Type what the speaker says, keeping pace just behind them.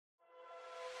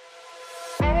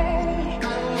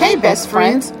Hey, best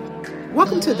friends.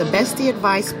 Welcome to the Bestie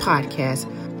Advice Podcast.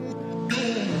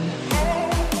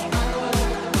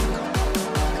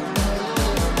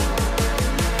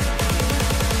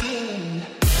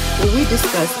 Where we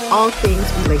discuss all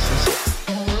things relationships.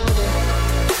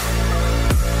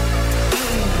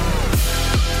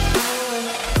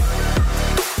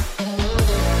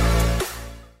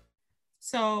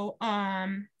 So,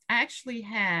 I actually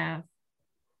have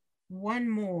one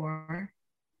more.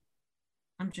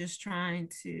 I'm just trying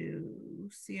to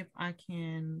see if I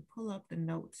can pull up the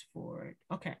notes for it.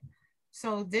 Okay.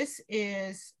 So this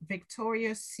is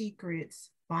Victoria's Secret's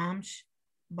bombshell.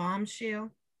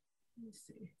 Let me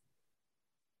see.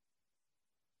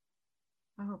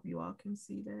 I hope you all can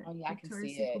see that. Oh, yeah, Victoria's I can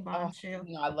see Secret it. bombshell.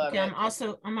 I love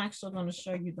it. I'm actually going to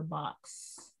show you the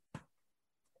box.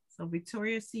 So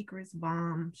Victoria's Secret's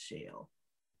bombshell.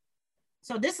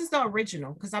 So this is the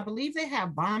original because I believe they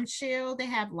have bombshell. They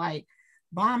have like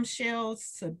bombshell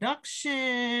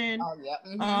seduction. Oh yeah.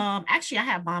 Mm-hmm. Actually, I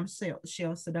have bombshell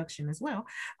seduction as well.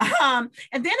 And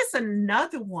then it's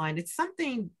another one. It's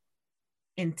something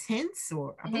intense,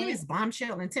 or I believe it's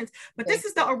bombshell intense. But this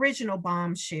is the original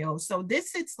bombshell. So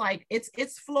this it's like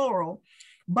it's floral,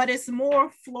 but it's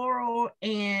more floral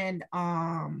and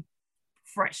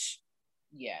fresh.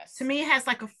 Yes. To me, it has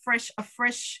like a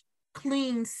fresh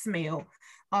clean smell.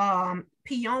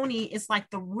 Peony is like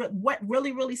what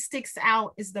really sticks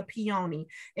out is the peony.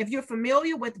 If you're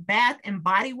familiar with Bath and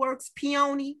Body Works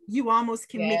peony, you almost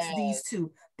can mix these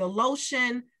two: the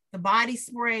lotion, the body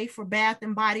spray for Bath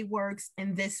and Body Works,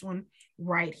 and this one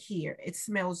right here. It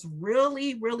smells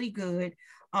really good.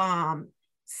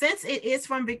 Since it is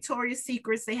from Victoria's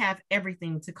Secrets, they have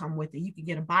everything to come with it. You can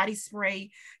get a body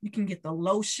spray, you can get the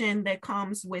lotion that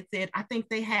comes with it. I think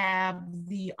they have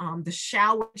the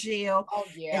shower gel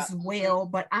as well,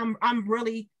 but I'm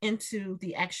really into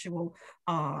the actual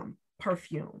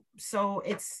perfume. So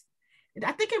I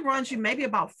think it runs you maybe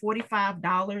about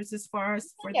 $45 as far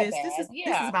as for this. This is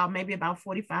about maybe about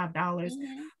 $45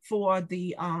 for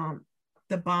the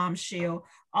bombshell.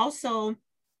 Also,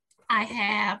 I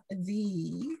have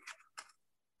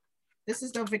this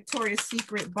is the Victoria's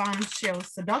Secret Bombshell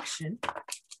Seduction.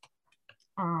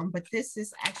 But this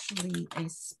is actually a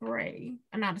spray.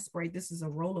 Not a spray, this is a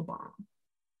roller balm.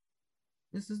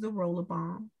 This is the roller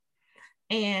balm.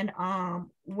 And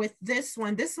with this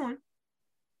one,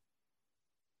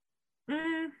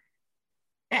 it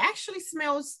actually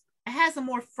smells, it has a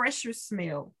more fresher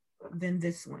smell than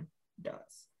this one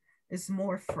does. It's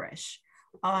more fresh.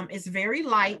 It's very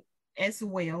light as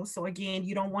well. So again, if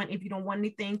you don't want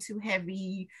anything too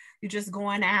heavy, you're just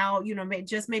going out,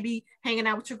 just maybe hanging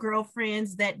out with your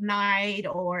girlfriends that night,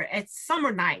 or at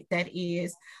summer night, that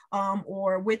is,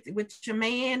 or with your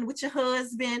man, with your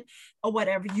husband, or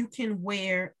whatever, you can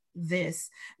wear this.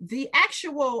 The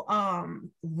actual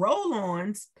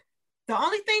roll-ons, the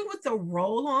only thing with the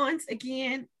roll-ons,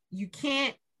 again, you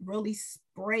can't really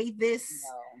spray this.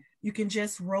 No. You can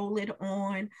just roll it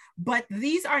on, but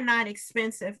these are not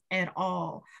expensive at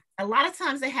all. A lot of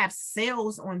times they have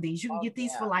sales on these. You can get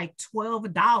these for like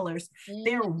 $12.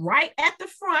 They're right at the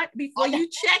front before you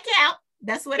check out.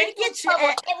 That's where they get you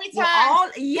at every time.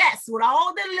 With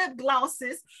all the lip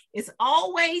glosses, it's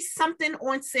always something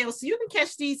on sale. So you can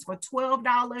catch these for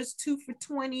 $12, 2 for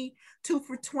 $20, 2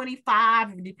 for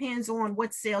 $25. It depends on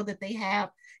what sale that they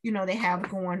have, they have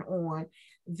going on.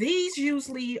 These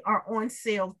usually are on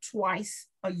sale twice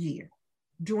a year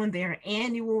during their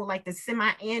annual, like the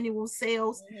semi-annual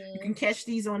sales. You can catch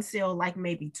these on sale like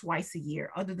maybe twice a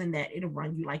year. Other than that, it'll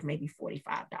run you like maybe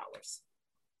 $45.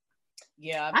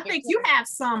 Yeah, I think you have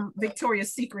some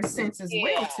Victoria's Secret scents as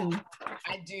well too.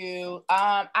 I do.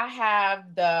 I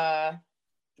have the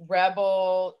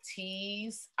Rebel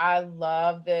Tease. I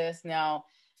love this. Now,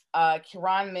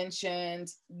 Kiran mentioned,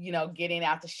 getting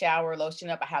out the shower, lotion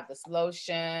up. I have this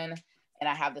lotion and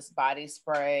I have this body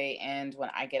spray. And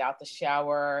when I get out the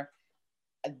shower,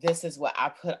 this is what I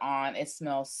put on. It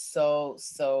smells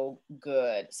so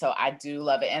good. So I do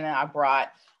love it. And then I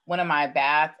brought one of my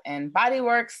Bath and Body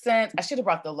Works scents. I should have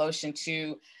brought the lotion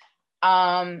too.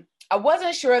 I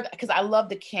wasn't sure because I love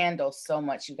the candle so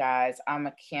much, you guys. I'm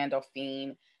a candle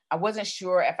fiend. I wasn't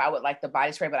sure if I would like the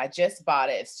body spray, but I just bought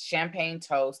it. It's Champagne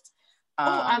Toast.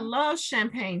 I love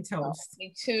Champagne Toast.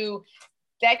 Me too.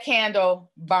 That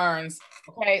candle burns.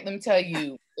 Okay, let me tell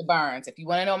you, it burns. If you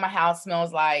want to know what my house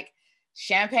smells like,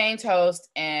 Champagne Toast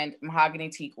and mahogany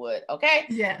teak wood. Okay.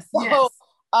 Yes.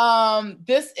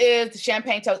 This is the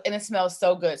Champagne Toast and it smells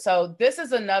so good. So this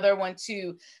is another one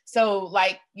too. So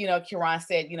like, Kiran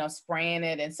said, spraying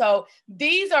it. And so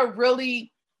these are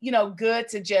really good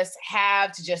to just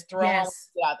have to just throw on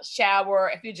get out the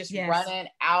shower. If you're just running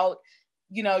out,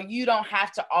 you don't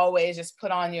have to always just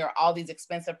put on all these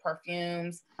expensive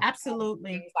perfumes.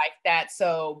 Absolutely. Things like that.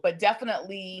 So, but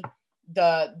definitely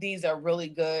these are really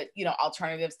good,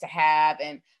 alternatives to have.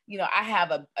 And, I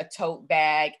have a tote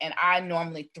bag, and I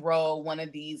normally throw one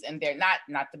of these in there, not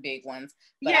the big ones,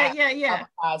 but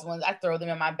size ones. I throw them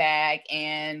in my bag,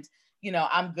 and,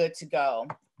 I'm good to go.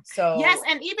 So yes,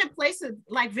 and even places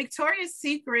like Victoria's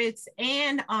Secrets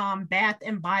and Bath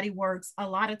and Body Works, a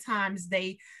lot of times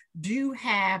they do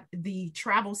have the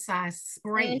travel size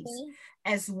sprays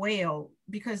as well,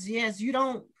 because yes, you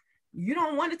don't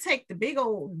want to take the big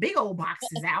old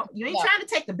boxes out. You ain't trying to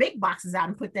take the big boxes out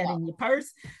and put that in your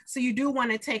purse. So you do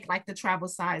want to take like the travel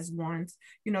size ones,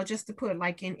 just to put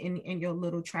like in your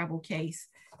little travel case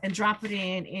and drop it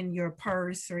in your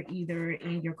purse, or either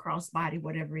in your crossbody,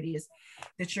 whatever it is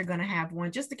that you're going to have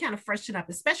one, just to kind of freshen up,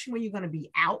 especially when you're going to be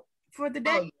out for the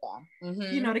day.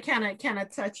 To kind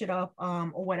of touch it up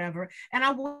or whatever. And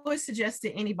I would suggest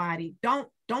to anybody,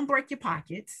 don't break your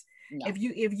pockets. No.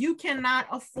 If you cannot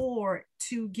afford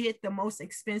to get the most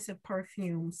expensive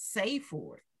perfume, save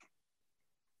for it.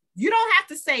 You don't have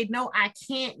to say, no, I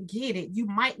can't get it. You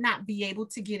might not be able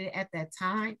to get it at that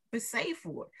time, but save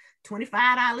for it.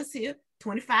 $25 here,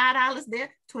 $25 there,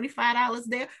 $25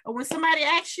 there. Or when somebody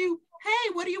asks you,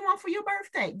 hey, what do you want for your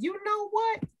birthday? You know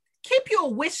what? Keep you a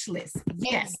wish list.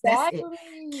 Yes, exactly. That's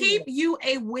it. Keep you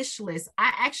a wish list.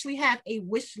 I actually have a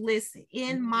wish list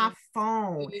in my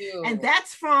phone. And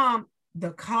that's from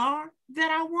the car that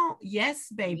I want. Yes,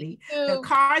 baby. The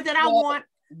car that I want.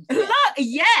 Look,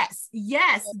 yes.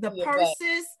 The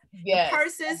purses. The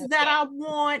purses that I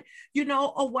want,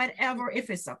 or whatever. If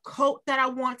it's a coat that I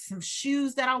want, some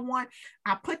shoes that I want,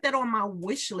 I put that on my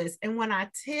wish list. And when I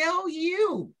tell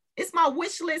you, it's my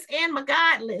wish list and my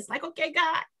God list. Like, okay,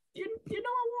 God, I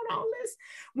want all this.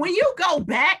 When you go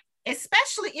back,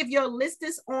 especially if your list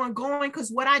is ongoing, because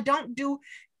what I don't do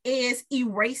is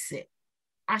erase it.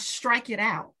 I strike it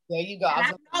out. There you go.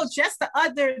 I know just the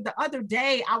other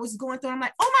day I was going through, I'm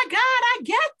like, oh my God, I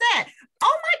get that.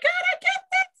 Oh my God, I get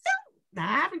that too. Now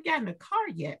I haven't gotten a car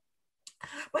yet,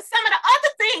 but some of the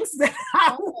other things that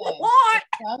I want,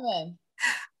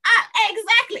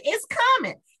 exactly, it's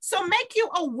coming. So make you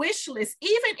a wish list.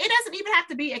 It doesn't even have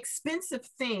to be expensive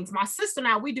things. My sister and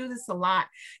I, we do this a lot.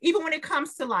 Even when it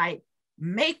comes to like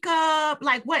makeup,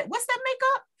 like what's that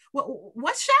makeup?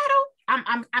 What shadow?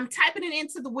 I'm typing it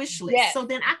into the wish list, so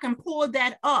then I can pull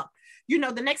that up.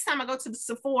 The next time I go to the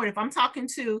Sephora, if I'm talking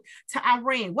to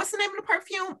Irene, what's the name of the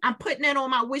perfume? I'm putting it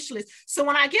on my wish list. So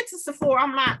when I get to Sephora,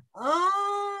 I'm like,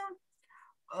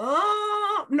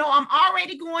 no, I'm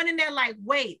already going in there like,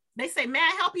 wait. They say, may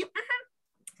I help you?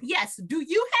 Yes. Do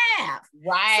you have?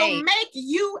 Right. So make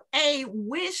you a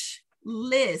wish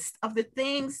list of the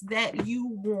things that you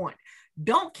want.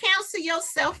 Don't cancel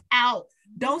yourself out.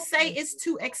 Don't say it's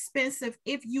too expensive.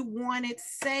 If you want it,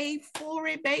 save for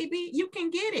it, baby. You can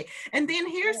get it. And then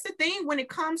here's the thing, when it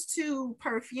comes to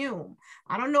perfume,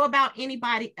 I don't know about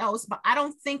anybody else, but I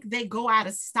don't think they go out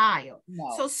of style.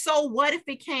 No. So what if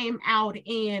it came out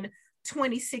in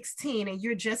 2016 and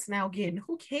you're just now getting,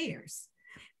 who cares?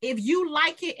 If you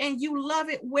like it and you love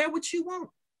it, wear what you want.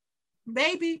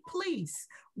 Baby, please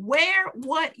wear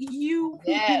what you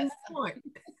want.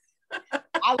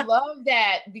 I love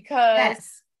that, because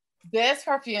this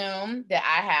perfume that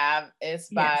I have is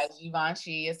by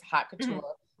Givenchy. It's Haute Couture. Mm-hmm.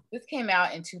 This came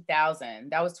out in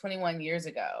 2000. That was 21 years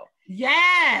ago.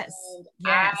 Yes.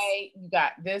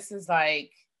 This is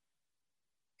like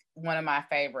one of my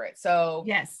favorites. So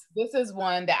this is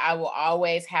one that I will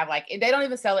always have. Like, they don't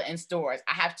even sell it in stores.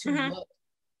 I have to look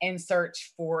and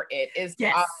search for it. It's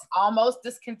almost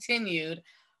discontinued.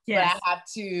 Yes. But I have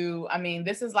to,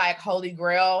 this is like Holy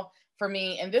Grail for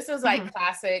me. And this is like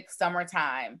classic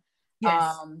summertime.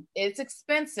 Yes. It's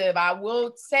expensive, I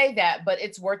will say that, but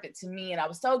it's worth it to me. And I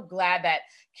was so glad that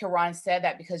Kiran said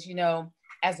that, because,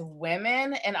 as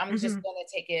women, and I'm just going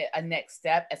to take it a next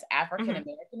step as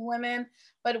African-American women,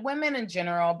 but women in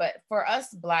general, but for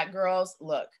us Black girls,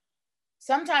 look,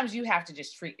 sometimes you have to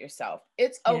just treat yourself.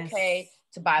 It's okay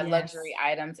to buy luxury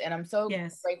items. And I'm so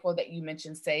grateful that you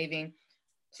mentioned saving.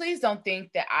 Please don't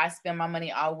think that I spend my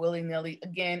money all willy-nilly.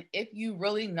 Again, if you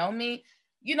really know me,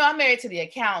 I'm married to the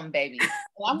accountant, baby.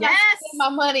 I'm not spending my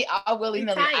money all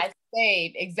willy-nilly. I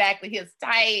save. Exactly. It's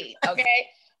tight. Okay.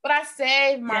 But I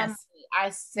save my money. I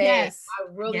save.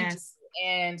 I really do.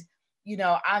 And you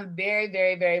know, I'm very,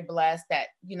 very, very blessed that,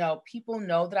 you know, people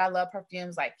know that I love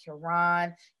perfumes like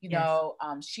Kiran, you Yes. know,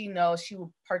 she knows she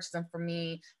will purchase them for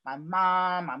me. My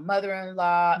mom, my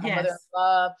mother-in-law, my Yes.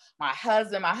 mother-in-law, my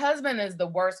husband. My husband is the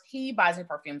worst. He buys me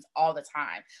perfumes all the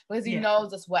time because he Yeah.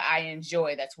 knows that's what I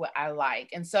enjoy. That's what I like.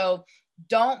 And so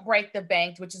don't break the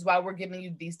bank, which is why we're giving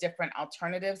you these different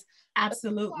alternatives.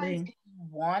 Absolutely. If you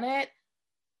want it,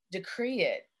 decree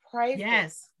it, pray for it,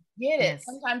 Yes. get it. Yes.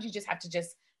 Sometimes you just have to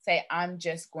just say, I'm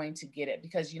just going to get it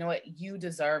because you know what? You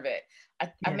deserve it.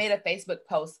 I Yes. made a Facebook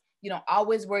post, you know,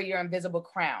 always wear your invisible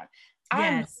crown. I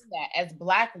mean Yes. that as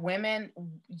Black women,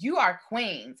 you are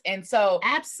queens. And so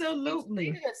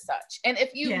Absolutely. treat it as such. And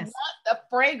if you Yes. want the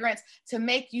fragrance to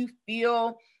make you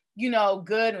feel, you know,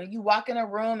 good when you walk in a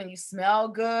room and you smell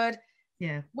good,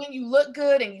 Yeah. when you look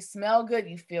good and you smell good,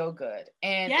 you feel good.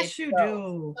 And Yes, it you shows.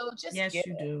 do. So just Yes, get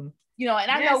you it. do. You know,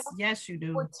 and I know Yes, you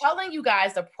do. we're telling you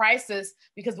guys the prices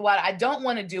because what I don't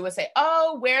want to do is say,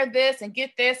 oh, wear this and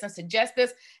get this and suggest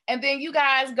this. And then you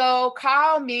guys go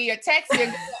call me or text me or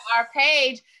go to our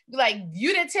page, be like,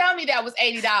 you didn't tell me that was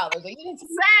 $80.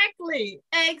 Exactly.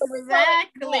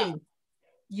 Exactly.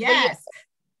 Yes.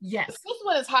 Yes. This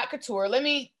one is haute couture. Let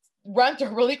me run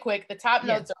through really quick. The top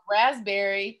notes are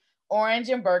raspberry, orange,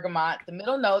 and bergamot. The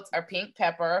middle notes are pink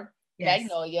pepper,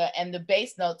 magnolia, and the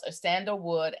base notes are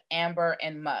sandalwood, amber,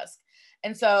 and musk.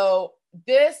 And so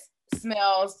this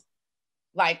smells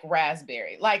like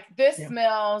raspberry. Like this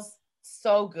smells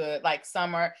so good, like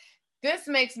summer. This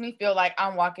makes me feel like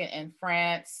I'm walking in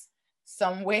France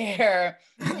somewhere,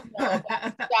 you know,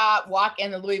 shop, walk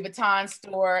in the Louis Vuitton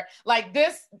store. Like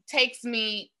this takes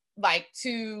me like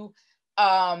to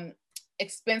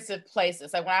expensive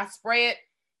places. Like when I spray it,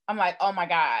 I'm like, oh my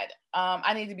God,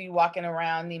 I need to be walking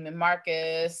around Neiman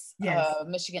Marcus,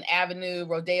 Michigan Avenue,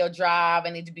 Rodeo Drive. I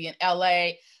need to be in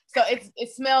LA. So it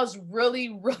smells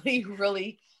really, really,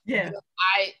 really good.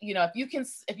 You know, if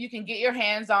you can get your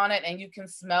hands on it and you can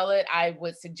smell it, I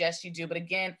would suggest you do. But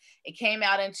again, it came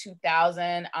out in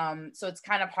 2000. So it's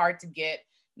kind of hard to get.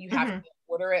 You have to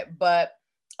order it. But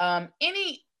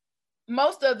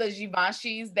most of the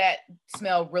Givenchy's that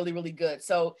smell really, really good.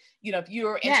 So, you know, if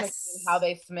you're interested in how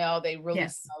they smell, they really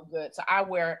smell good. So I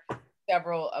wear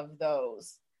several of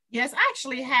those. Yes, I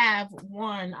actually have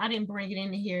one. I didn't bring it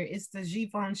in here. It's the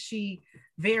Givenchy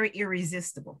Very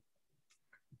Irresistible.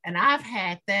 And I've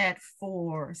had that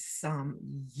for some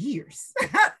years.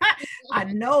 I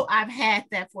know I've had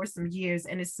that for some years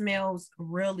and it smells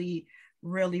really,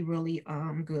 really, really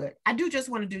good. I do just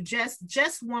want to do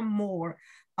just one more.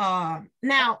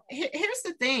 Now, here's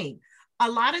the thing. A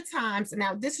lot of times,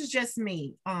 now this is just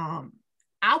me.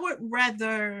 I would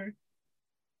rather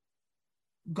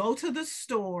go to the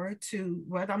store to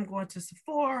whether I'm going to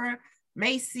Sephora,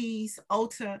 Macy's,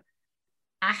 Ulta.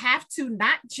 I have to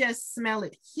not just smell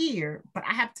it here, but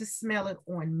I have to smell it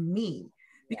on me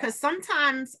because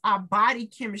sometimes our body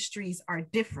chemistries are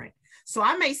different. So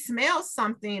I may smell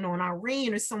something on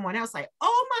Irene or someone else like,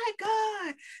 oh my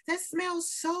God, that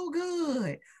smells so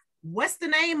good. What's the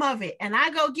name of it? And I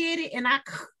go get it and that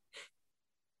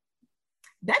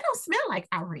don't smell like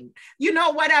Irene, you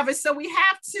know, whatever. So we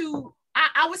have to,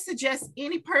 I would suggest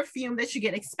any perfume that you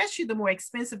get, especially the more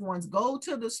expensive ones, go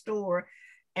to the store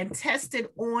and test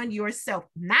it on yourself,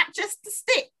 not just the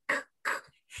stick.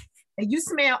 And you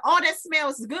smell, oh, that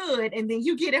smells good. And then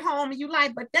you get it home and you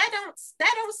like, but that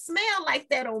don't smell like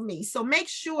that on me. So make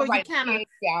sure you kind of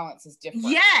balance is different.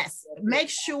 Yes, make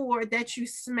sure that you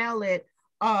smell it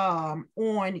on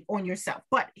yourself.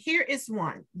 But here is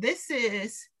one. This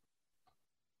is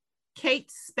Kate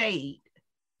Spade,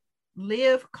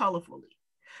 Live Colorfully.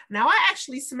 Now I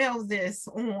actually smelled this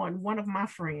on one of my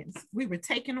friends. We were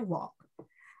taking a walk.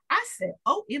 I said,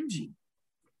 OMG,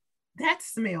 that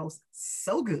smells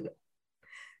so good.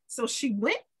 So she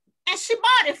went and she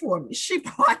bought it for me. She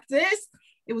bought this.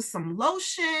 It was some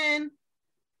lotion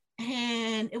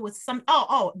and it was some,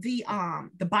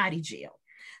 the body gel.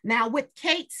 Now with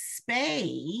Kate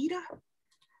Spade,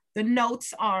 the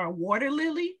notes are water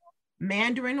lily,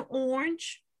 mandarin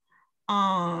orange,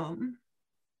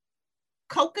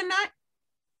 coconut,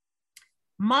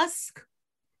 musk,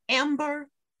 amber,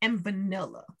 and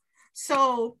vanilla.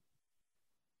 So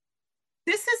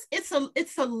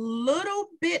it's a little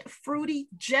bit fruity,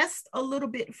 just a little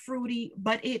bit fruity,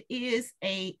 but it's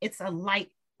a light,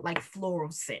 like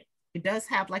floral scent. It does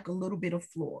have like a little bit of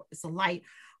floral. It's a light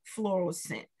floral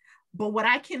scent. But what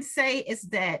I can say is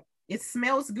that it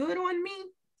smells good on me,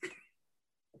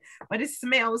 but it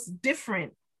smells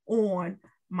different on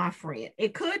my friend.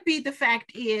 It could be the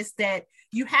fact is that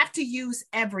you have to use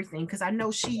everything, because I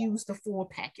know she used the full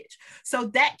package. So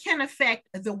that can affect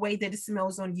the way that it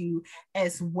smells on you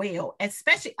as well.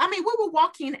 Especially, I mean, we were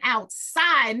walking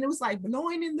outside and it was like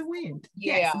blowing in the wind.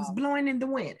 Yeah. Yes, it was blowing in the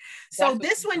wind. So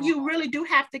this one, you really do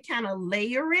have to kind of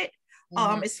layer it.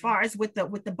 As far as with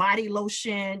the body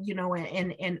lotion, you know,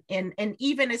 and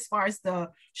even as far as the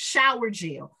shower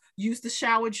gel, use the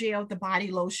shower gel, the body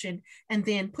lotion, and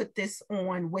then put this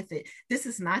on with it. This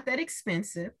is not that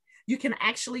expensive. You can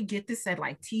actually get this at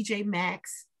like TJ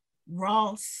Maxx,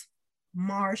 Ross,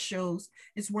 Marshalls.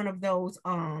 It's one of those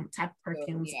type of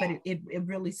perfumes, but it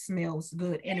really smells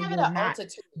good, and it will not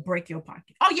break your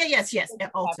pocket. Oh yeah, yes,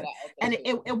 at Ulta. And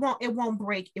it won't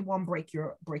break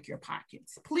your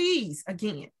pockets. Please,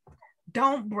 again,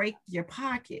 don't break your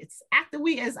pockets. After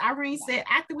we, as Irene said,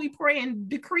 after we pray and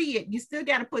decree it, you still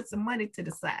got to put some money to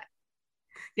the side.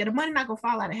 Yeah, the money not gonna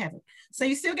fall out of heaven. So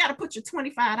you still got to put your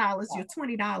 $25, your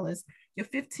 $20, your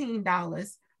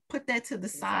 $15, put that to the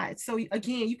side. So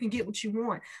again, you can get what you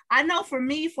want. I know for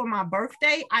me, for my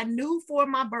birthday, I knew for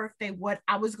my birthday what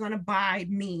I was gonna buy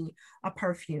me a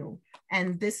perfume.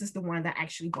 And this is the one that I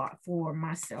actually bought for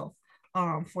myself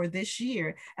for this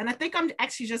year. And I think I'm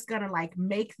actually just gonna like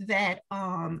make that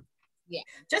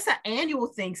just an annual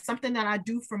thing, something that I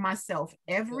do for myself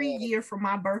every year for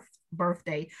my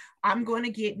birthday. I'm going to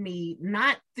get me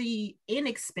not the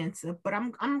inexpensive, but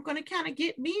I'm going to kind of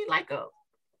get me like a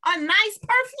nice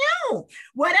perfume,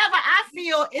 whatever I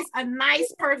feel is a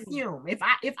nice perfume. If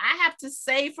I have to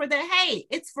say for that, hey,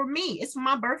 it's for me, it's for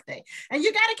my birthday. And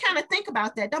you got to kind of think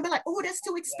about that. Don't be like, oh, that's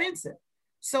too expensive.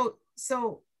 So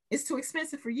it's too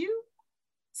expensive for you.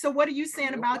 So what are you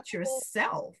saying about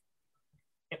yourself?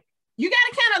 You got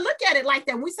to kind of look at it like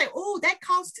that. When we say, oh, that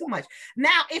costs too much.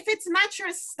 Now, if it's not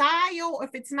your style, or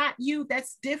if it's not you,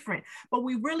 that's different. But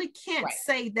we really can't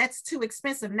say that's too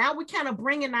expensive. Now we're kind of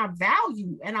bringing our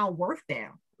value and our worth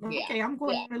down. Okay, I'm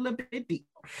going a little bit deep.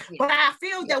 But I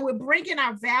feel that we're bringing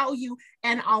our value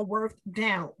and our worth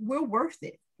down. We're worth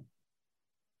it.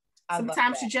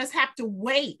 Sometimes you just have to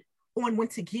wait on when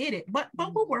to get it. But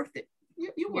we're worth it.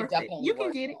 You're worth it. You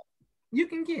can get it. You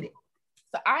can get it.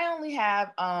 So I only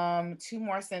have 2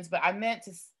 more scents, but I meant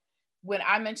to, when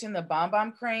I mentioned the Bomb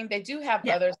Bomb cream, they do have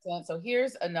other scents. So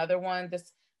here's another one.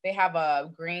 They have a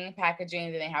green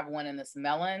packaging, then they have one in this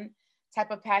melon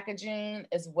type of packaging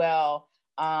as well.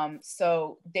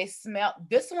 So they smell,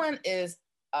 this one is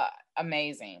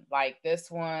amazing. Like this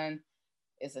one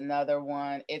is another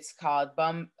one. It's called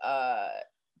Bum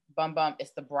Bum.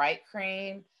 It's the bright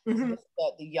cream. The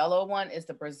yellow one is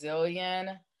the Brazilian.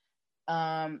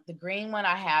 The green one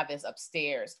I have is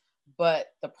upstairs, but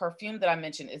the perfume that I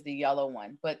mentioned is the yellow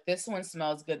one, but this one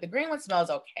smells good. The green one smells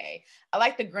okay. I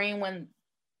like the green one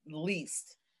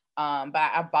least, but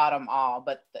I bought them all,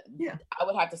 but I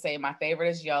would have to say my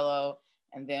favorite is yellow.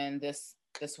 And then this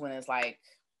one is like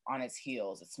on its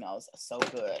heels. It smells so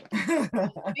good.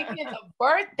 Speaking of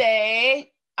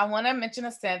birthday, I want to mention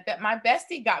a scent that my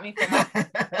bestie got me for my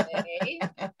birthday.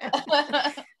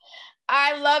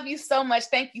 I love you so much.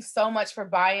 Thank you so much for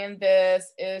buying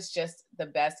this. It's just the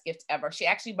best gift ever. She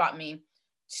actually bought me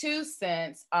 2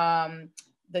 scents. The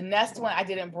Nest one I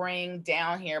didn't bring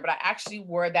down here, but I actually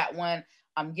wore that one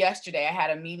yesterday. I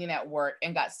had a meeting at work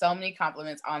and got so many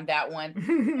compliments on that one.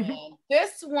 And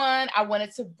this one I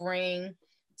wanted to bring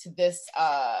to this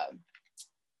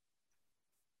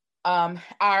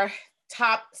our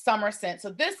top summer scent. So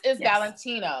this is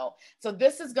Valentino. So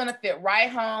this is gonna fit right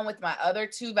home with my other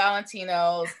 2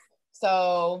 Valentinos.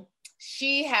 So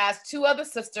she has 2 other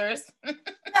sisters.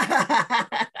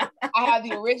 I have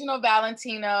the original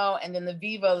Valentino and then the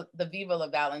Viva La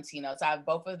Valentino. So I have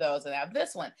both of those, and I have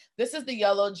this one. This is the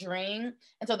Yellow Dream.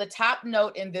 And so the top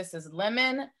note in this is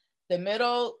lemon, the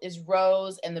middle is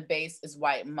rose, and the base is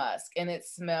white musk. And it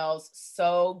smells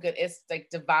so good. It's like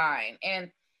divine. And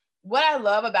what I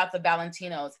love about the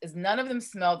Valentinos is none of them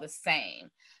smell the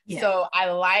same. So I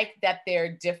like that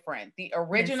they're different. The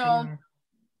original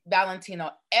Valentino,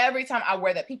 every time I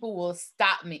wear that, people will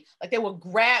stop me. Like they will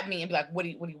grab me and be like, what are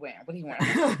you wearing? What are you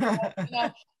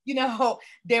wearing? you know,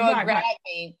 they will grab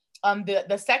me.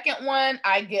 The second one,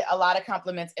 I get a lot of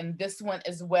compliments, and this one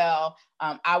as well.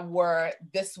 I wore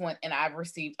this one and I've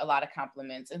received a lot of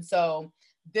compliments. And so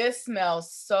this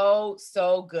smells so,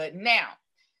 so good. Now,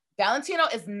 Valentino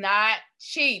is not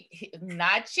cheap.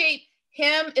 Not cheap.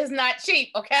 Him is not cheap,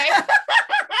 okay?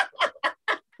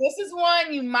 This is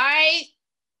one you might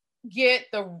get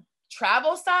the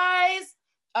travel size,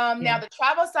 Now the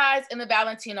travel size and the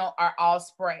Valentino are all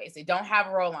sprays. They don't have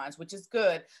roll-ons, which is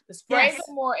good. The sprays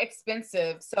are more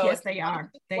expensive. So yes, they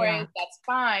are. That's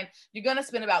fine. You're going to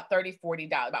spend about $40,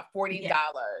 about $40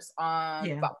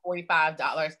 on about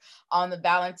 $45 on the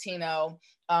Valentino.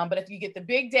 But if you get the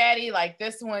Big Daddy like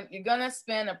this one, you're going to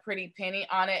spend a pretty penny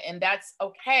on it. And that's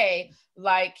okay.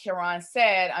 Like Kiran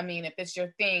said, I mean, if it's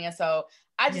your thing. And so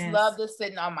I just love this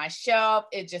sitting on my shelf.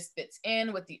 It just fits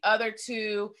in with the other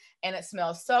two and it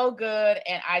smells so good.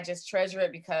 And I just treasure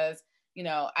it because, you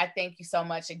know, I thank you so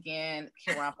much again,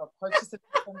 Kiran, for purchasing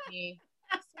it for me.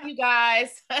 See you guys.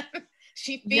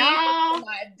 She feeds my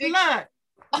addiction.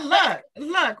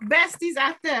 Look, besties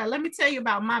out there. Let me tell you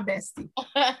about my bestie.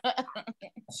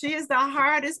 She is the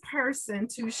hardest person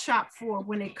to shop for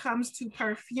when it comes to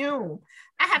perfume.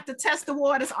 I have to test the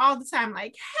waters all the time.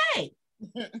 Like, hey.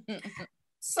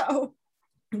 So,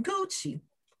 Gucci.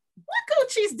 What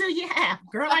Gucci's do you have?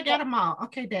 Girl, I got them all.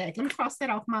 Okay, Dad, let me cross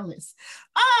that off my list.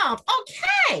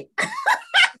 Okay. What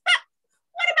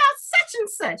about such and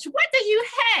such? What do you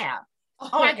have?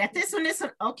 Oh, I got this one.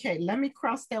 Okay, let me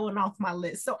cross that one off my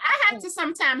list. So I have to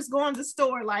sometimes go in the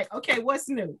store like, okay, what's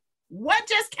new? What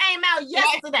just came out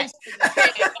yesterday?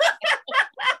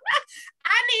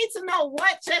 I need to know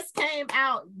what just came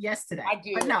out yesterday. I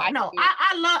do. But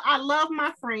I love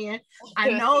my friend. I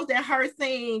know that her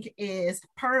thing is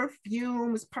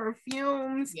perfumes.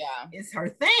 Yeah, is her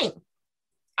thing.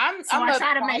 I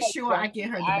try to make sure I get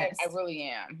her the best. I really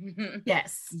am.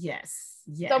 Yes.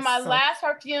 So my last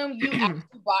perfume you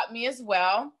actually bought me as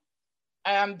well.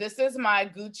 This is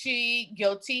my Gucci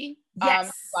Guilty. Yes.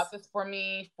 You bought this for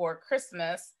me for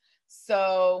Christmas.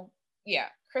 So yeah,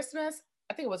 Christmas.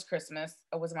 I think it was Christmas.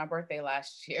 Or was it my birthday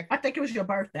last year? I think it was your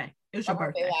birthday. It was your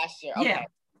birthday last year. Okay. Yeah.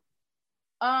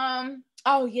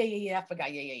 Oh yeah. I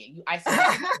forgot. Yeah. You iced me for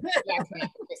Christmas.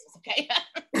 Okay.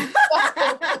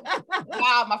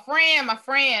 Wow, my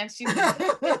friend. She's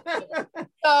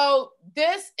so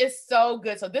this is so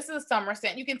good. So this is a summer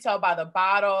scent. You can tell by the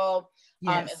bottle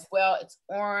as well. It's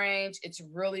orange. It's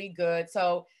really good.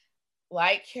 So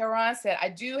like Kiran said, I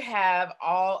do have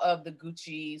all of the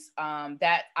Gucci's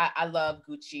that I love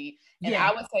Gucci. And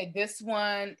I would say this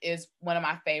one is one of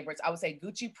my favorites. I would say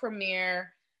Gucci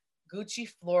Premier, Gucci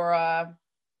Flora,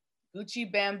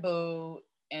 Gucci Bamboo,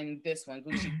 and this one,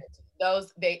 Gucci.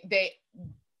 Those,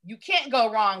 you can't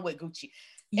go wrong with Gucci.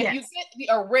 If you get the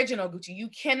original Gucci, you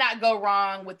cannot go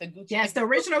wrong with the Gucci. Yes, the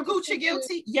original Gucci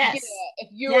Guilty. Yes. Yeah, if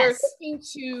you're looking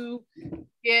to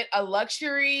get a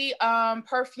luxury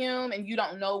perfume and you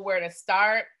don't know where to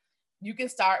start, you can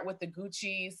start with the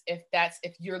Gucci's if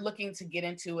you're looking to get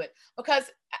into it. Because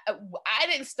I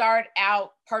didn't start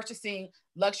out purchasing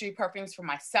luxury perfumes for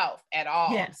myself at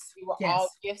all. Yes. They were all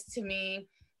gifts to me.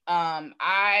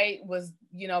 I was,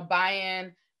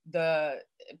 buying the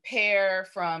pair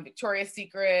from Victoria's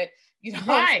Secret,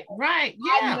 right.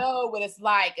 I know what it's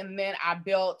like. And then I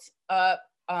built up,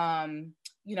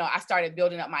 I started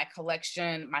building up my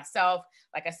collection myself.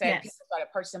 Like I said, people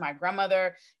started purchasing. My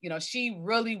grandmother, she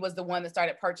really was the one that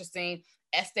started purchasing.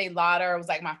 Estee Lauder was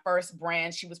like my first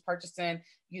brand. She was purchasing,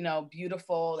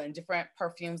 beautiful and different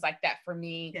perfumes like that for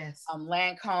me. Yes.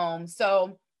 Lancome.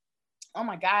 So, oh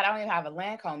my God, I don't even have a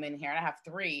Lancome in here, and I have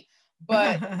 3.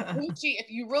 But Gucci, if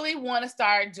you really want to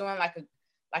start doing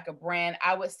like a brand,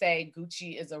 I would say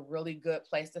Gucci is a really good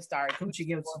place to start. Gucci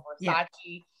Guilty.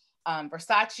 Versace.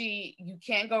 Versace, you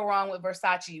can't go wrong with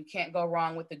Versace. You can't go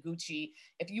wrong with the Gucci.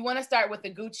 If you want to start with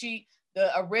the Gucci,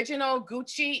 the original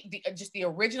Gucci, the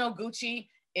original Gucci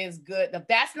is good. Now,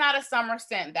 that's not a summer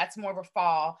scent. That's more of a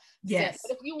fall scent.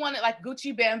 But if you want it like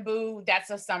Gucci Bamboo,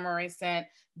 that's a summery scent.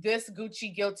 This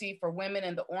Gucci Guilty for women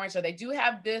in the orange. So they do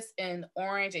have this in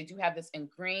orange. They do have this in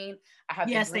green. I have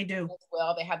they do as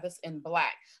well. They have this in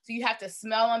black. So you have to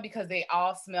smell them because they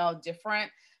all smell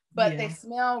different, but they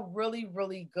smell really,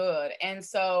 really good. And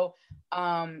so,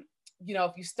 if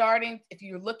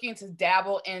you're looking to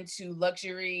dabble into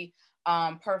luxury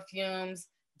perfumes,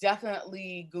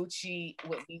 definitely Gucci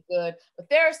would be good. But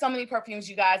there are so many perfumes,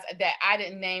 you guys, that I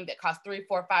didn't name that cost $300,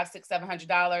 $400, $500,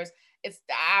 $600,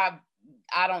 $700.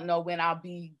 I don't know when I'll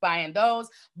be buying those,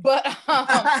 but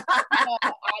I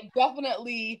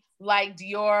definitely like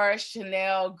Dior,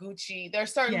 Chanel, Gucci. There are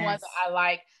certain ones that I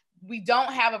like. We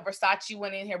don't have a Versace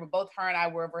one in here, but both her and I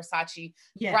were Versace.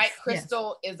 Bright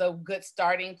Crystal is a good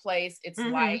starting place. It's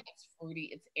light, it's fruity,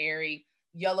 it's airy.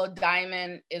 Yellow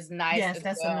Diamond is nice. Yes,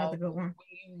 that's another good one.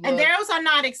 And those are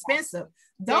not expensive.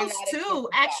 Those two,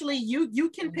 actually, you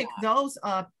can pick those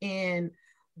up in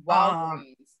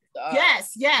Walgreens.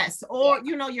 Yes. Or,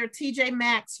 you know, your TJ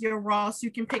Maxx, your Ross,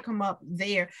 you can pick them up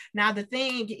there. Now, the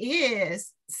thing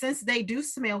is, since they do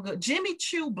smell good, Jimmy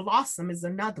Choo Blossom is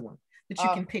another one that you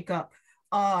can pick up.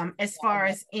 As far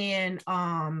as in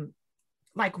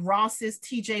like Ross's,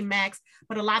 TJ Maxx,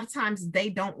 but a lot of times they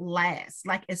don't last.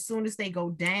 Like as soon as they go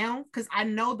down, because I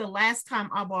know the last time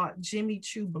I bought Jimmy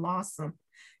Choo Blossom,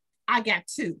 I got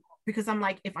two because I'm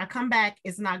like, if I come back,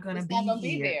 it's not gonna be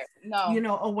here, there. No, you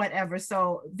know, or whatever.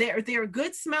 So they're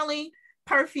good smelling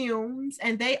perfumes,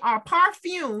 and they are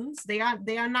perfumes. They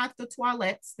are not the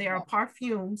toilettes. They are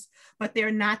perfumes, but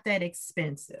they're not that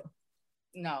expensive.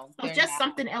 No, so just not.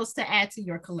 Something else to add to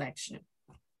your collection.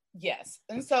 Yes,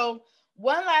 and so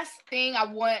one last thing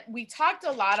we talked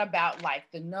a lot about like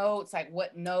the notes, like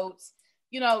what notes,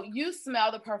 you know, you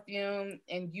smell the perfume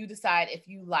and you decide if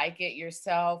you like it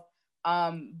yourself.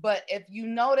 But if you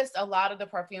noticed, a lot of the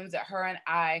perfumes that her and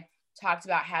I talked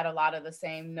about had a lot of the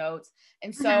same notes.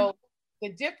 And so the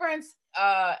difference,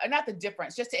 not the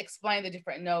difference, just to explain the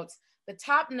different notes, the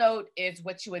top note is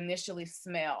what you initially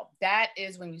smell. That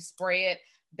is when you spray it.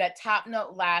 That top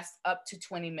note lasts up to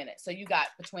 20 minutes. So you got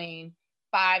between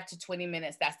 5 to 20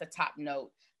 minutes. That's the top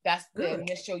note. That's the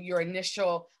your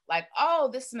initial, like, oh,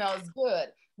 this smells good.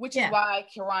 Which is why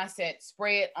Kiran said,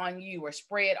 spray it on you or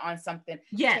spray it on something.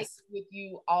 Yes. Take it with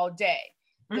you all day.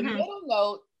 The middle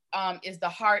note is the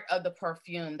heart of the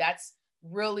perfume. That's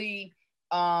really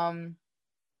the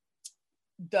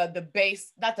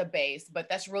base, not the base, but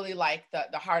that's really like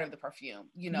the heart of the perfume,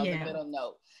 you know, the middle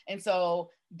note. And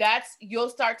so you'll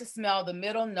start to smell the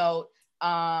middle note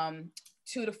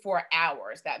 2 to 4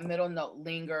 hours. That middle note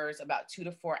lingers about 2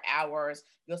 to 4 hours.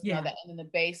 You'll smell that. And then the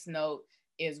base note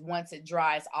is once it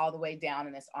dries all the way down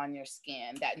and it's on your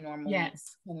skin. That normally can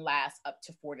last up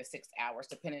to 4 to 6 hours,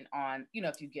 depending on, you know,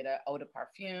 if you get an eau de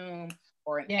parfum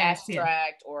or an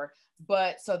extract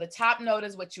but so the top note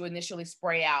is what you initially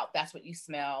spray out. That's what you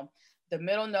smell. The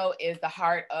middle note is the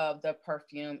heart of the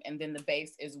perfume. And then the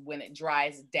base is when it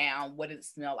dries down, what does it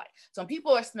smell like? So when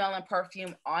people are smelling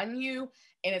perfume on you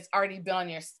and it's already been on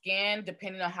your skin,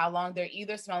 depending on how long, they're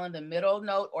either smelling the middle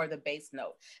note or the base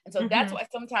note. And so that's why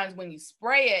sometimes when you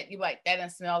spray it, you're like, that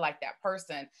doesn't smell like that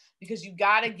person, because you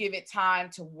got to give it time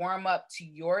to warm up to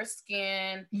your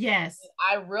skin. Yes.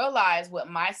 And I realized what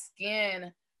my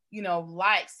skin, you know,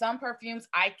 like some perfumes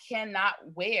I cannot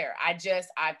wear.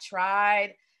 I've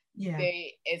tried.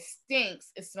 It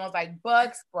stinks. It smells like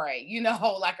bug spray, you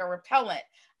know, like a repellent.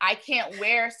 I can't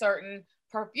wear certain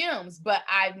perfumes, but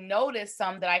I've noticed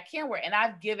some that I can wear. And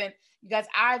I've given,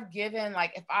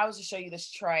 like, if I was to show you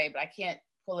this tray, but I can't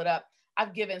pull it up,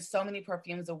 I've given so many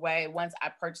perfumes away. Once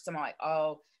I purchased them, I'm like,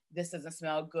 oh, this doesn't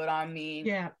smell good on me.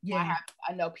 I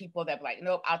know people that be like,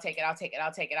 nope, I'll take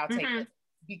it.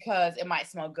 Because it might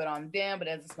smell good on them, but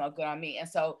it doesn't smell good on me. And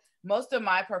so most of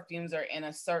my perfumes are in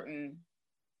a certain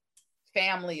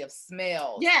family of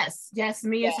smells. Yes,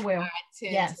 me as well. I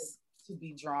tend to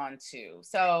be drawn to.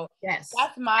 So that's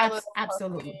my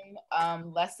little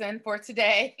lesson for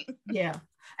today.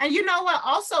 And you know what?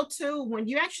 Also, too, when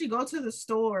you actually go to the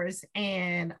stores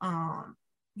and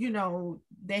you know,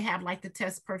 they have like the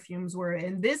test perfumes, where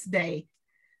in this day,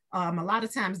 a lot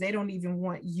of times they don't even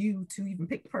want you to even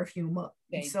pick the perfume up.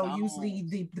 Usually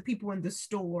the people in the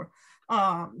store,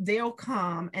 they'll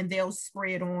come and they'll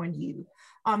spray it on you.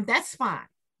 That's fine,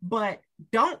 but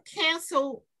don't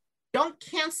cancel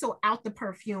out the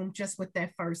perfume just with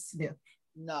that first sniff.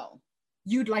 No.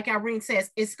 You'd, like Irene says,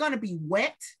 it's going to be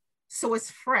wet, so it's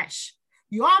fresh.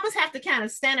 You almost have to kind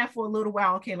of stand there for a little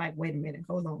while. Okay, like, wait a minute,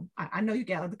 hold on. I know you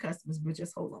got other customers, but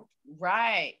just hold on.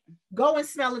 Right. Go and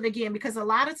smell it again, because a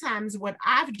lot of times what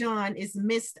I've done is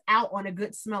missed out on a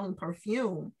good smelling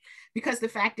perfume, because the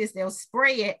fact is they'll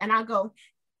spray it and I'll go,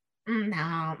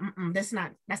 that's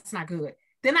not good.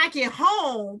 Then I get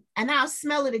home and I'll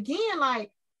smell it again, like,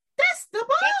 that's the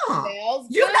bomb.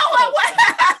 You know what?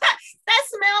 That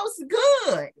smells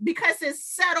good because it's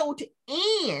settled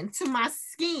into my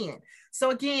skin.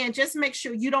 So again, just make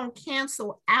sure you don't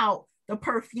cancel out the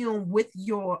perfume with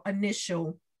your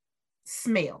initial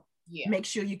smell. Make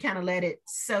sure you kind of let it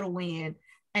settle in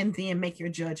and then make your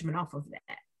judgment off of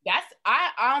that. That's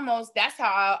how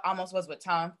I almost was with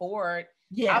Tom Ford.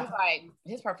 I was like,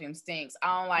 his perfume stinks.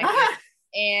 I don't like it.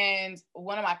 And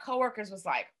one of my coworkers was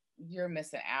like, you're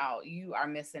missing out. You are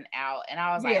missing out. And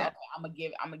I was like,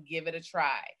 okay, I'm gonna give it a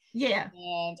try.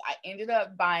 And I ended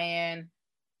up buying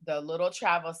the little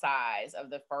travel size of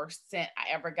the first scent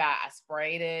I ever got. I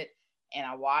sprayed it and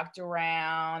I walked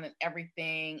around and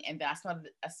everything. And then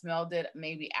I smelled it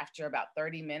maybe after about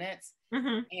 30 minutes.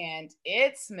 And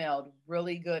it smelled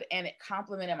really good, and it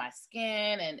complemented my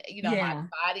skin and, you know, my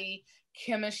body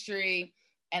chemistry.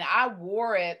 And I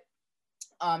wore it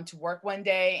to work one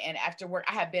day. And after work,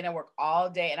 I had been at work all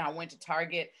day, and I went to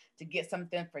Target to get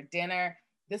something for dinner.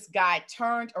 This guy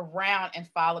turned around and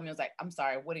followed me. I was like, I'm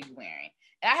sorry, what are you wearing?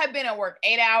 And I had been at work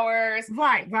 8 hours.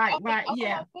 Right. Oh my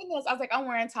goodness. I was like, I'm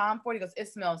wearing Tom Ford. He goes, it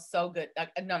smells so good.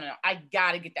 Like, no. I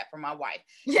got to get that for my wife.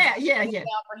 Yeah.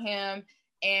 For him.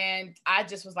 And I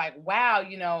just was like, wow,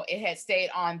 you know, it had stayed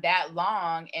on that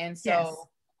long. And so,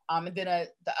 and then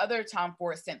the other Tom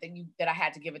Ford scent that I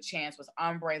had to give a chance was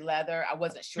ombre leather. I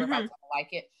wasn't sure if I was going to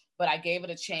like it, but I gave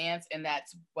it a chance, and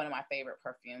that's one of my favorite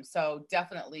perfumes. So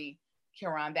definitely,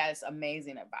 Kiran, that is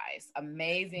amazing advice.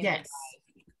 Advice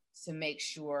to make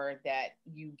sure that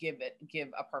you give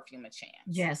a perfume a chance.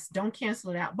 Yes, don't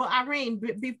cancel it out. But Irene,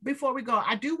 before we go,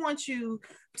 I do want you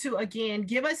to again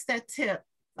give us that tip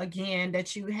again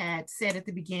that you had said at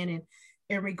the beginning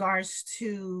in regards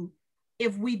to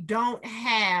if we don't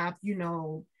have, you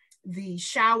know, the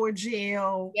shower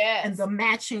gel and the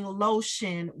matching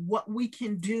lotion, what we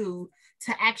can do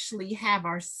to actually have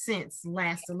our scents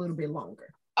last a little bit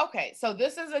longer. Okay, so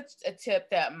this is a tip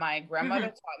that my grandmother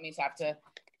taught me, to have to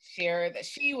share, that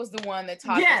she was the one that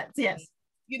taught me. Yes.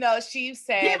 You know, she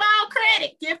said, give all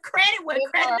credit. Give credit where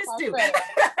credit is due. My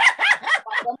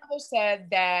grandmother said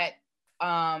that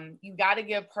you got to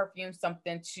give perfume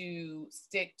something to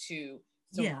stick to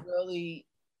really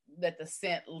let the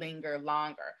scent linger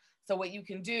longer. So what you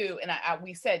can do, and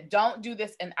we said, don't do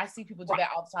this, and I see people do that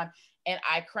all the time, and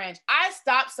I cringe. I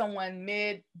stopped someone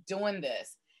mid doing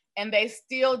this, and they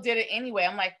still did it anyway.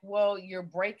 I'm like, well, you're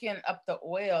breaking up the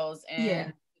oils, and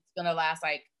it's gonna last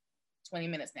like 20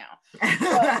 minutes now.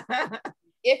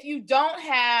 If you don't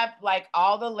have like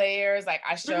all the layers, like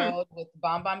I showed with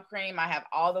Bomb Bomb Cream, I have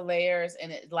all the layers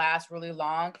and it lasts really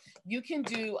long. You can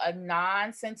do a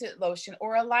non-scented lotion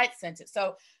or a light scented.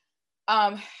 So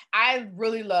I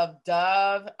really love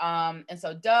Dove. And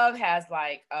so Dove has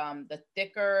like the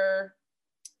thicker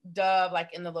Dove, like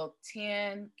in the little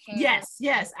tin can. Yes,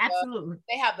 absolutely.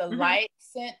 They have the light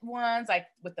scent ones, like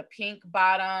with the pink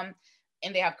bottom,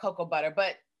 and they have cocoa butter.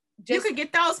 But you could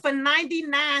get those for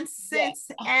 99 cents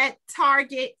at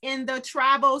Target in the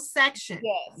travel section.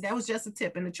 Yes. That was just a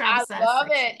tip in the travel section. I love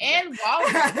it. And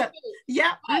Walmart.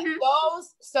 Yep.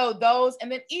 Those,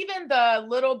 and then even the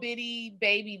little bitty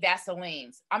baby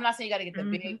Vaselines. I'm not saying you got to get the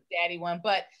big daddy one,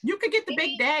 but you could get the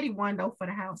big daddy one though for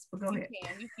the house. But go ahead.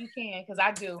 You can, because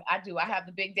I do. I have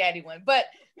the big daddy one. But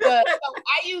so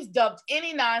I use Dove,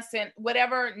 any non-scent,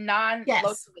 whatever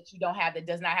non-lotion that you don't have that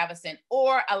does not have a scent,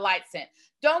 or a light scent.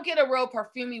 Don't get a real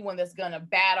perfumey one that's gonna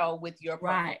battle with your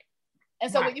perfume. Right.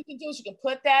 And so what you can do is you can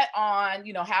put that on,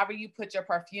 you know, however you put your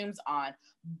perfumes on,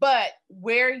 but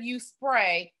where you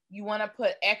spray, you want to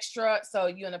put extra. So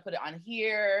you want to put it on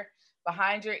here,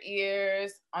 behind your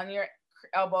ears, on your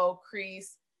elbow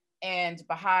crease, and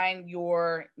behind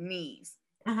your knees.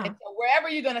 And so wherever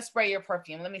you're going to spray your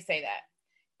perfume, let me say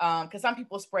that. Because some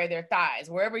people spray their thighs.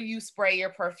 Wherever you spray your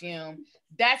perfume,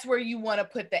 that's where you want to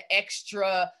put the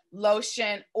extra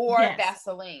lotion or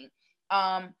Vaseline.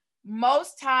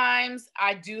 Most times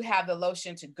I do have the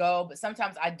lotion to go, but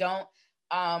sometimes I don't.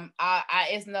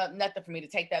 It's nothing for me to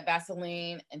take that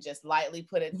Vaseline and just lightly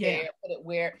put it there, put it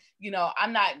where, you know,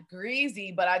 I'm not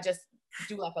greasy, but I just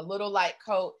do like a little light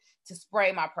coat to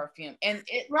spray my perfume, and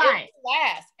it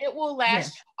will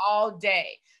last all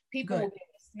day. People will be able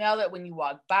to smell it when you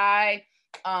walk by.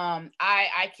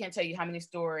 I can't tell you how many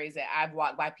stories that I've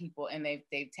walked by people and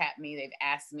they've tapped me, they've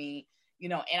asked me, you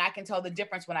know, and I can tell the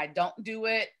difference when I don't do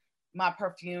it. My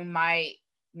perfume might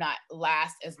not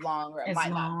last as long, or it might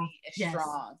not be as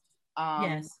strong.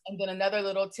 And then another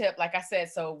little tip, like I said,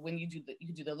 so when you can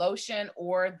do the lotion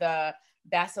or the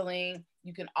Vaseline.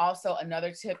 You can also,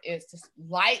 another tip is to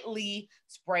lightly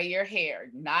spray your hair,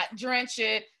 not drench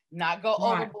it, not go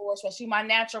overboard, especially my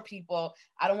natural people.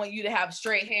 I don't want you to have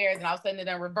straight hair and all of a sudden it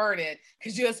then reverted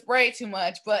because you spray too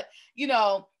much. But, you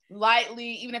know,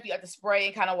 lightly, even if you have to spray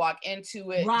and kind of walk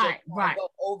into it,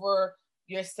 go over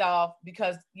yourself,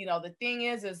 because, you know, the thing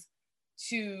is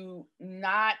to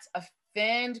not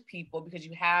offend people because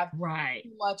you have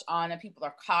too much on and people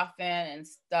are coughing and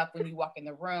stuff when you walk in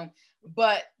the room.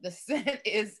 But the scent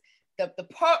is the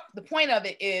point of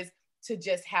it is to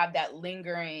just have that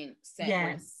lingering scent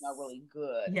where you smell really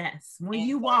good. Yes. When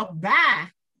you walk by.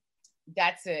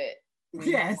 That's it.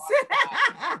 Yes.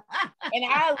 And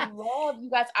I love, you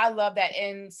guys, I love that.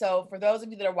 And so for those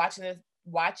of you that are watching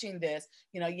watching this,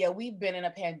 yeah, we've been in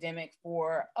a pandemic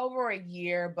for over a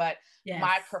year, but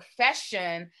my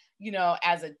profession,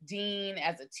 as a dean,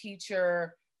 as a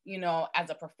teacher, as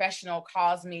a professional,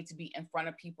 calls me to be in front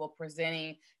of people,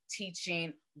 presenting,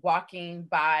 teaching, walking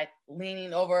by,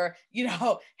 leaning over,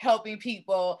 helping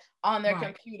people on their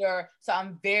computer. So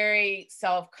I'm very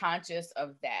self-conscious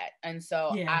of that. And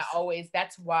so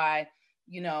that's why,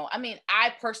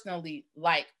 I personally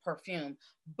like perfume,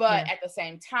 but at the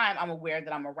same time, I'm aware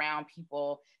that I'm around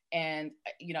people, and,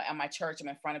 at my church, I'm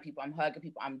in front of people, I'm hugging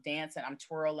people, I'm dancing, I'm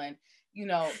twirling.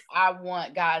 I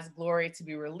want God's glory to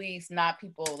be released, not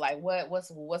people like, what's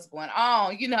going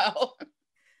on,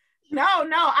 No,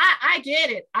 I get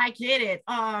it. I get it.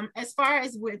 As far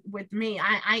as with me,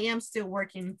 I am still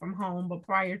working from home, but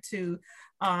prior to,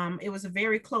 it was a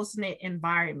very close-knit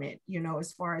environment,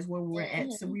 as far as where we were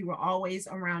at. So we were always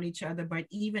around each other. But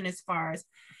even as far as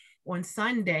on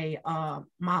Sunday,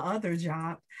 my other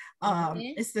job,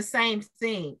 it's the same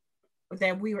thing,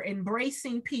 that we were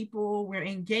embracing people, we're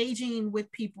engaging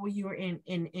with people, you're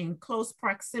in close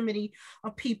proximity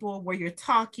of people where you're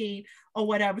talking or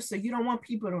whatever. So you don't want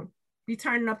people to be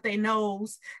turning up their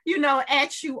nose,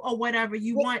 at you or whatever.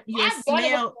 You want your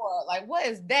smell. Like, what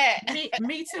is that?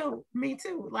 Me too.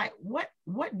 Like,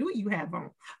 what do you have on?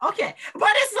 Okay, but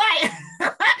it's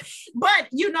like, but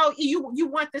you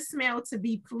want the smell to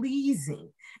be pleasing,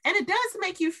 and it does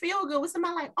make you feel good with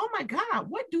somebody like, oh my God,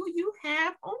 what do you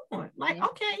have on? Like,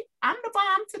 okay, I'm the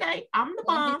bomb today. I'm the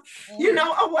bomb,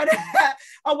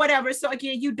 or whatever. So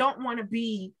again, you don't want to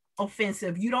be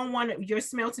offensive. You don't want your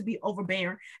smell to be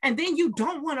overbearing, and then you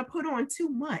don't want to put on too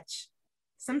much.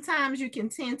 Sometimes you can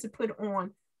tend to put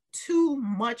on too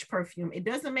much perfume. It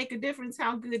doesn't make a difference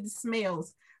how good it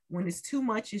smells. When it's too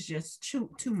much, it's just too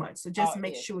much. So just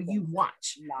make sure you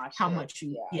watch how much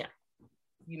you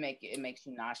you make it makes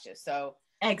you nauseous. So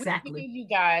exactly, we give you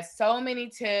guys so many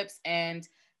tips, and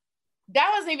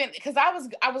that wasn't even because I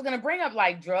was gonna bring up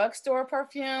like drugstore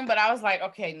perfume, but I was like,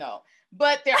 okay, no.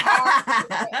 But there are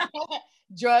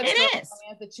drugstore brands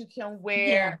that you can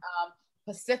wear.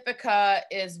 Pacifica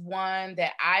is one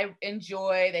that I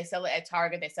enjoy. They sell it at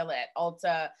Target. They sell it at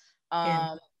Ulta.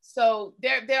 So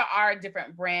there are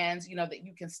different brands, that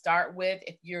you can start with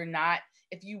if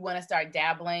you want to start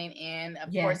dabbling in.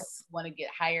 Of course, if you want to get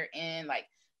higher end, like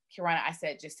Kirana, I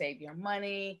said, just save your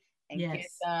money and get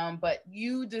them. But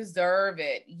you deserve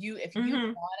it. If you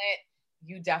want it,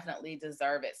 you definitely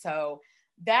deserve it. So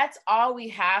that's all we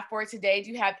have for today.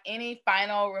 Do you have any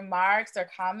final remarks or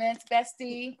comments,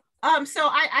 Bestie? So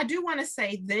I do want to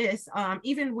say this,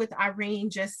 even with Irene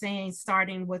just saying,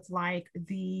 starting with like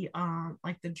the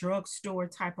drugstore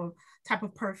type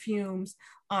of perfumes,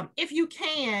 if you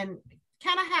can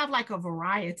kind of have like a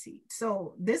variety.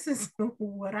 So this is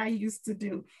what I used to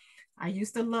do. I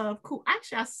used to love cool.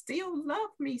 Actually, I still love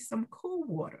me some Cool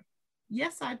Water.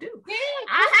 Yes, I do. Yeah,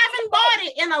 I haven't bought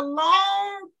it in a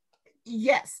long,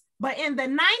 but in the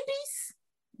 90s,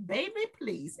 baby,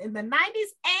 please, in the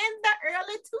 90s and the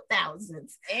early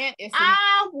 2000s,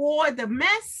 I wore the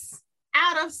mess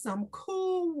out of some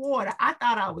Cool Water. I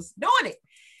thought I was doing it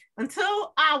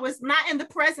until I was not in the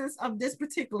presence of this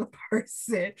particular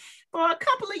person for a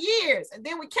couple of years. And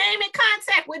then we came in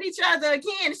contact with each other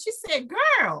again. And she said,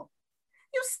 girl,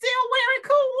 you still wearing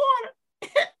Cool Water?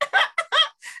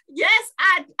 Yes,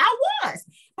 I was.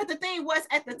 But the thing was,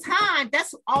 at the time,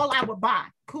 that's all I would buy,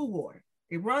 Cool Water.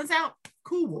 It runs out,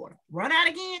 Cool Water. Run out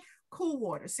again, Cool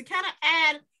Water. So kind of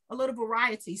add a little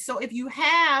variety. So if you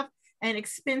have an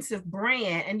expensive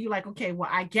brand and you're like, okay, well,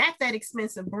 I got that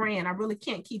expensive brand, I really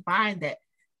can't keep buying that,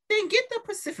 then get the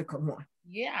Pacifica one.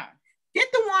 Yeah. Get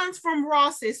the ones from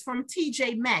Ross's, from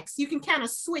TJ Maxx. You can kind of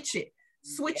switch it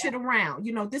around.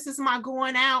 This is my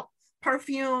going out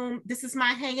perfume. This is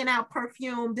my hanging out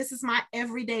perfume. This is my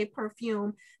everyday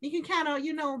perfume. You can kind of,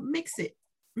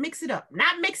 mix it up,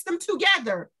 not mix them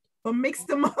together, but mix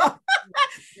them up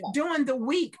during the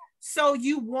week. So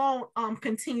you won't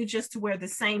continue just to wear the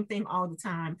same thing all the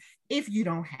time if you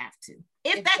don't have to.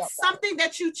 If that's something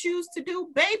that you choose to do,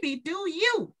 baby, do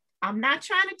you. I'm not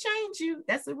trying to change you.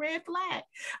 That's a red flag.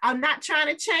 I'm not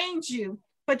trying to change you,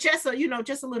 but just a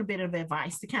little bit of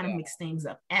advice to kind of mix things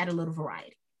up, add a little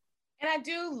variety. And I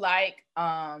do like,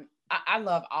 I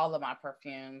love all of my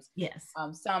perfumes. Yes.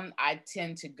 Some I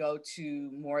tend to go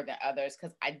to more than others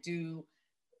because I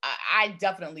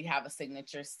definitely have a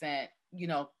signature scent,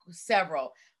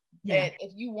 several. Yeah.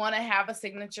 If you want to have a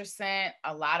signature scent,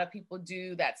 a lot of people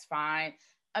do, that's fine.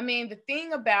 I mean, the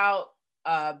thing about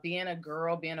being a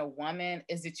girl, being a woman,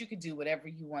 is that you could do whatever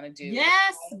you want to do.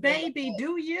 Yes, baby,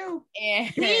 do you.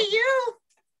 And be you.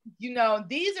 you know,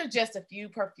 these are just a few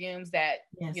perfumes that,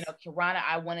 Yes. you know, Kirana,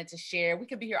 I wanted to share. We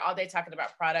could be here all day talking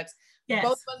about products. Yes.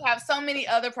 Both of us have so many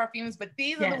other perfumes, but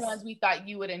these are Yes. the ones we thought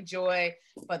you would enjoy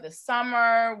for the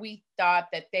summer. We thought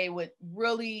that they would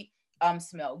really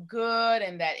smell good,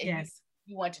 and that if Yes.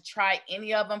 you want to try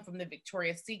any of them, from the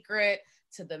Victoria's Secret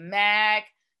to the MAC,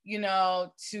 you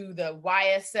know, to the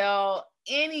YSL,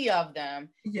 any of them,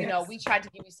 Yes. you know, we tried to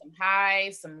give you some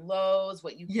highs, some lows,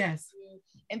 what you can Yes. do,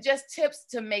 and just tips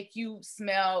to make you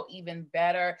smell even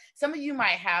better. Some of you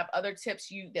might have other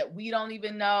tips that we don't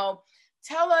even know.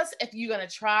 Tell us if you're going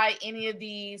to try any of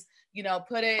these, you know,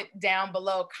 put it down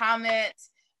below, comment.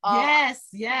 Yes.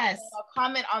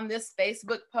 Comment on this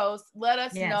Facebook post. Let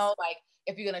us Yes. know, like,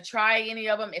 if you're going to try any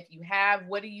of them. If you have,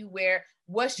 what do you wear?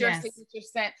 What's your Yes. signature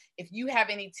scent? If you have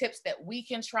any tips that we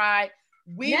can try,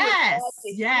 we Yes. would love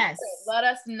to hear Yes. it. Let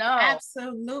us know.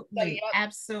 Absolutely. So, yep.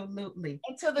 Absolutely.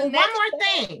 Until the Well, next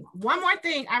one more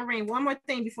thing, Irene, one more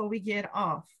thing before we get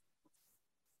off.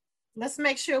 Let's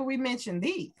make sure we mention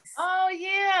these. Oh,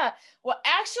 yeah. Well,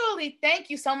 actually, thank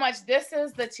you so much. This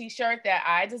is the t-shirt that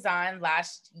I designed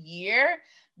last year.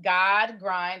 God,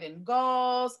 Grind, and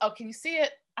Goals. Oh, can you see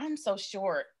it? I'm so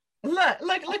short.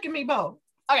 Look at me, Bo.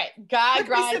 Okay, God,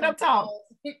 Grind, sit up tall.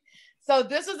 Goals. So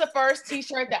this is the first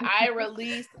t-shirt that I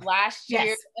released last year.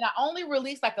 Yes. And I only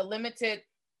released like a limited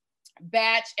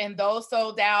batch, and those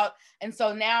sold out. And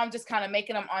so now I'm just kind of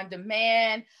making them on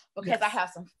demand, because Yes. I have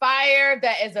some fire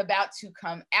that is about to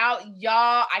come out,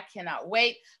 y'all. I cannot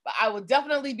wait, but I will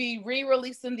definitely be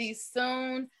re-releasing these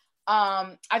soon.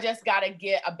 I just got to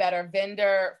get a better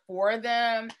vendor for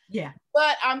them. Yeah.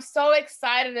 But I'm so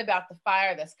excited about the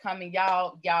fire that's coming,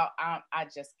 y'all. I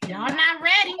just Y'all not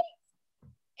ready.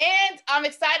 And I'm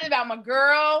excited about my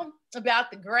girl,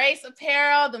 about the Grace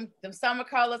apparel, them summer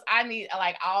colors. I need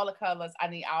like all the colors. I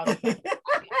need all of them.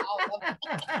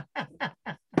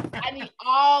 I need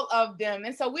all of them.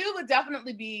 And so we would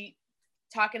definitely be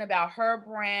talking about her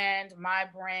brand, my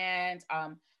brand,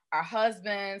 our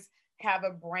husbands have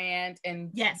a brand, and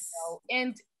Yes. you know,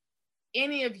 and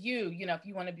any of you, you know, if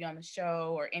you want to be on the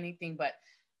show or anything, but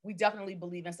we definitely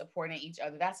believe in supporting each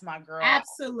other. That's my girl.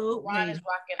 Absolutely. Ron is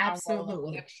rocking. Absolutely. I'm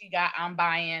rolling. Whatever she got, I'm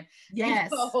buying. Yes.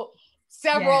 You know,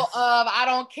 several of, I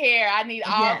don't care. I need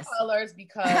all Yes. colors,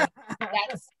 because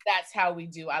that's how we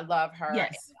do. I love her.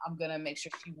 Yes. And I'm gonna make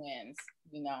sure she wins.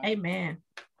 You know. Amen.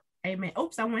 Amen.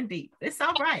 Oops, I went deep. It's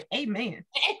all right. Amen.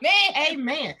 Amen.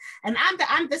 Amen. And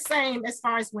I'm the same as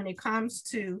far as when it comes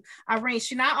to Irene.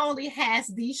 She not only has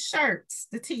these shirts,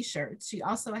 the t-shirts, she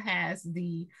also has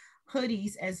the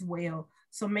hoodies as well.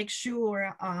 So make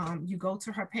sure you go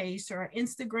to her page, to her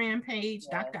Instagram page,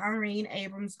 Yes. Dr. Irene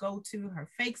Abrams. Go to her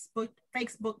Facebook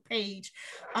page,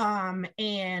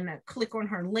 and click on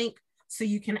her link, so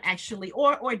you can actually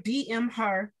or DM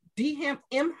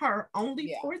her only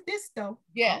Yeah. for this though.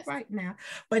 Yes. All right now,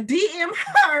 but DM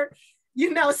her,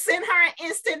 you know, send her an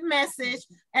instant message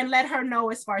and let her know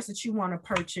as far as that you want to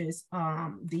purchase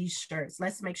these shirts.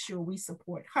 Let's make sure we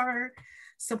support her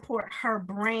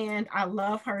brand. I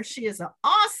love her. She is an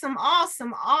awesome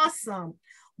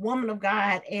woman of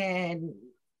God, and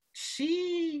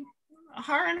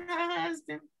her and her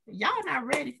husband, y'all not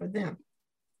ready for them.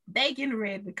 They getting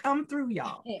ready to come through,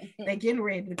 y'all. They getting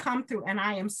ready to come through, and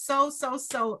I am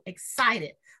so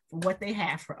excited for what they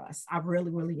have for us. I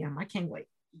really am. I can't wait.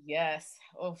 Yes.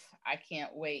 Oof, I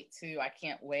can't wait too. I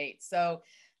can't wait. So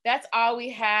that's all we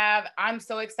have. I'm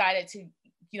so excited to,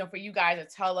 you know, for you guys to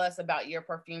tell us about your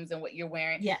perfumes and what you're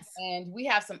wearing. Yes. And we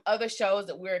have some other shows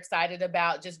that we're excited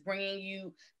about, just bringing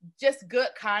you just good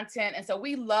content. And so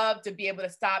we love to be able to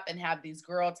stop and have these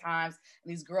girl times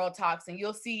and these girl talks. And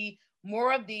you'll see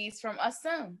more of these from us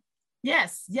soon.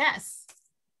 Yes.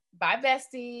 Bye,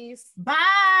 besties.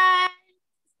 Bye.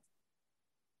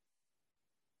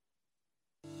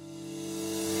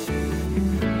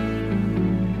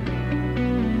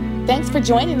 Thanks for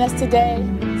joining us today.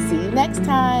 See you next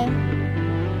time.